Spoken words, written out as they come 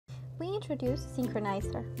we introduced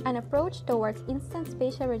SynchronizAR, an approach towards instant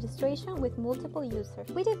spatial registration with multiple users.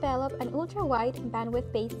 We developed an ultra-wide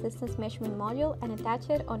bandwidth-based distance measurement module and attached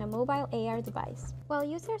it on a mobile AR device. While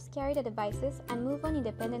users carry the devices and move on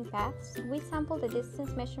independent paths, we sample the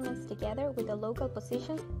distance measurements together with the local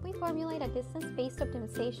positions. We formulate a distance-based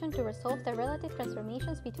optimization to resolve the relative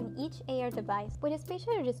transformations between each AR device. With a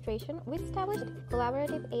spatial registration, we established a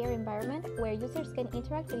collaborative AR environment where users can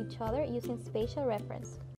interact with each other using spatial reference.